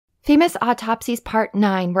Famous Autopsies Part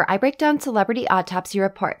 9, where I break down celebrity autopsy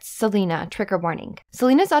reports. Selena, trigger warning.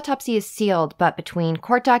 Selena's autopsy is sealed, but between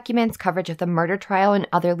court documents, coverage of the murder trial, and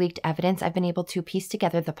other leaked evidence, I've been able to piece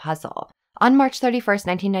together the puzzle. On March 31st,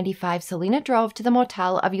 1995, Selena drove to the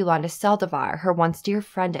motel of Yolanda Saldivar, her once dear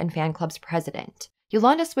friend and fan club's president.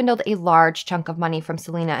 Yolanda swindled a large chunk of money from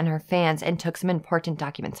Selena and her fans and took some important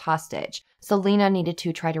documents hostage. Selena needed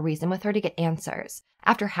to try to reason with her to get answers.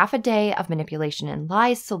 After half a day of manipulation and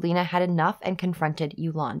lies, Selena had enough and confronted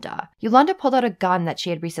Yolanda. Yolanda pulled out a gun that she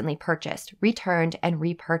had recently purchased, returned, and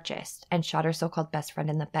repurchased, and shot her so-called best friend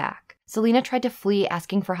in the back. Selena tried to flee,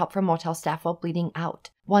 asking for help from motel staff while bleeding out.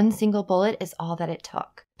 One single bullet is all that it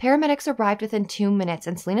took. Paramedics arrived within 2 minutes,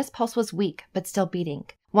 and Selena's pulse was weak, but still beating.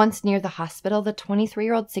 Once near the hospital, the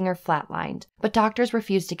 23-year-old singer flatlined, but doctors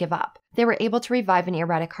refused to give up. They were able to revive an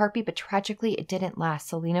erratic heartbeat, but tragically it didn't last.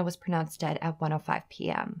 Selena was pronounced dead at 1:05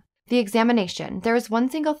 p.m. The examination. There is one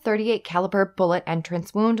single .38 caliber bullet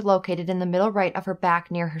entrance wound located in the middle right of her back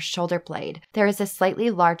near her shoulder blade. There is a slightly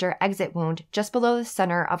larger exit wound just below the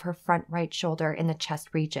center of her front right shoulder in the chest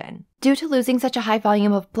region. Due to losing such a high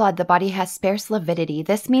volume of blood, the body has sparse lividity.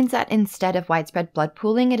 This means that instead of widespread blood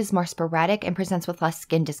pooling, it is more sporadic and presents with less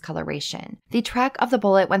skin discoloration. The track of the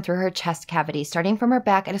bullet went through her chest cavity, starting from her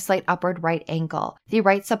back at a slight upward right angle. The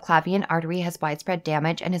right subclavian artery has widespread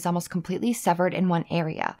damage and is almost completely severed in one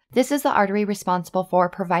area. This is the artery responsible for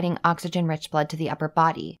providing oxygen-rich blood to the upper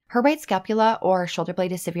body. Her right scapula or shoulder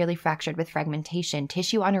blade is severely fractured with fragmentation.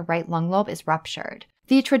 Tissue on her right lung lobe is ruptured.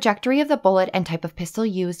 The trajectory of the bullet and type of pistol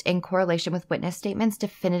used in correlation with witness statements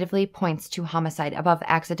definitively points to homicide above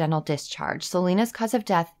accidental discharge. Selena's cause of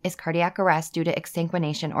death is cardiac arrest due to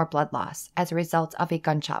exsanguination or blood loss as a result of a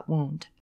gunshot wound.